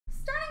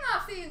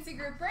CNC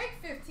Group Break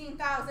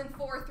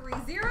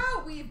 15,430.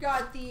 We've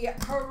got the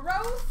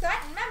Pro Set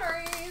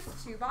Memories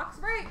 2-box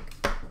break.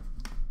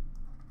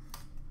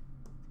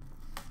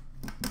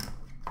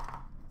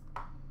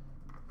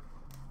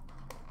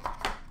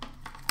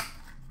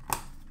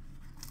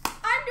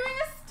 I'm doing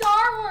a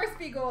Star Wars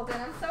Be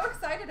Golden. I'm so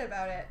excited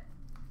about it.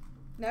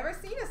 Never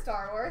seen a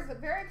Star Wars, but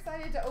very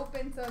excited to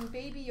open some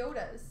Baby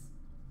Yodas.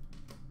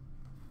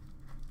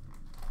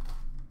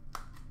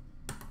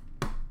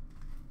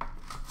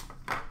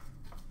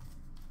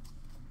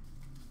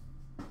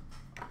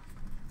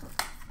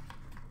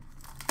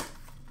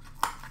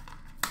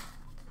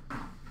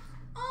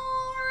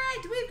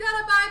 We've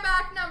got a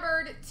buyback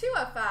numbered 2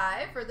 of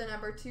 5 for the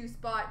number 2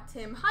 spot,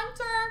 Tim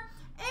Hunter,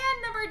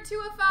 and number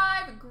 2 of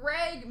 5,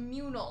 Greg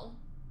Muni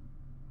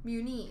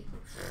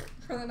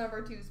for the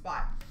number 2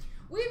 spot.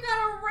 We've got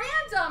a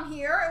random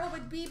here. It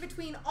would be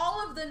between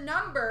all of the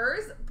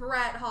numbers,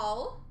 Brett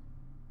Hull.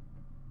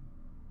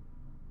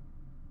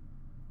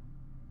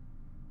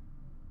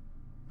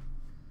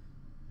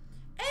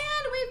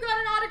 And we've got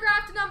an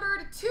autographed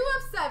numbered 2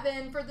 of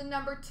 7 for the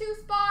number 2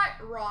 spot,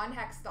 Ron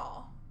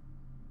Hextall.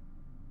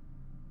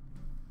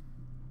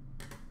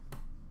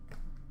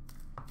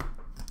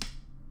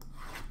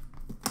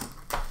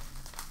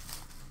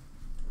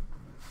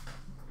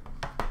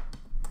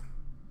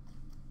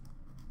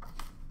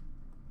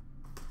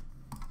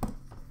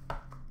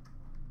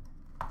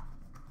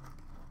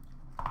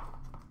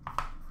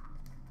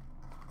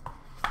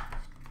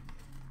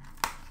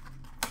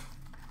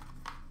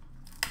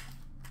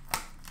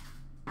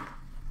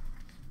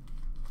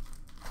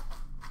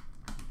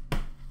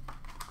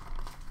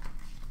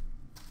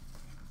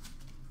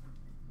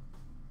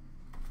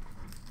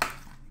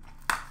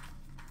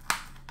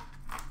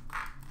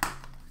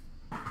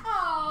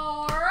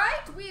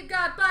 We've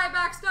got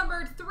buybacks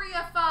numbered 3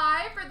 of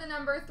 5 for the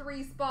number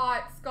 3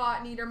 spot,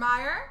 Scott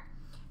Niedermeyer.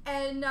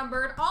 And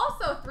numbered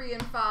also 3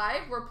 and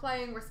 5. We're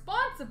playing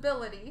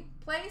Responsibility.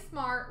 Play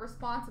smart,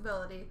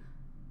 responsibility.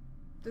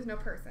 There's no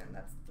person.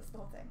 That's the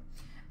whole thing.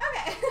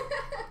 Okay.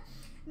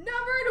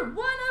 Numbered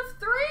 1 of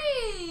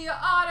 3.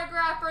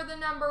 Autograph for the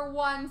number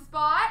 1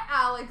 spot,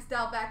 Alex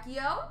Del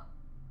Vecchio.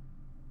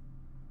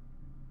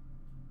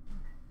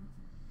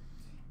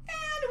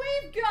 And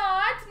we've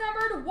got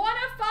numbered 1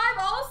 of 5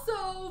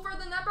 also for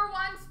the number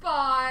 1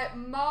 spot,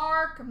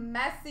 Mark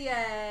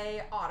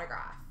Messier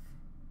autograph.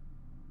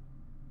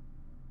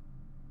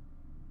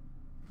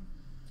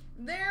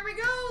 There we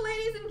go,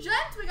 ladies and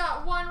gents. We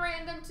got one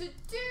random to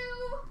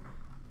do.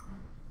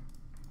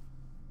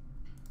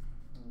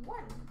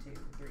 1, 2,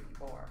 3,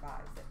 4, 5,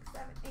 6,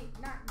 7,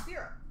 8, 9,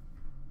 0.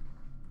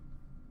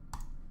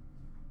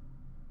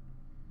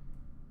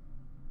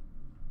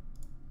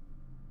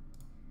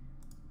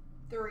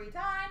 Three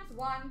times.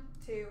 1,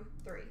 2,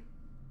 3.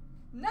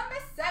 Number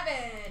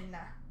 7.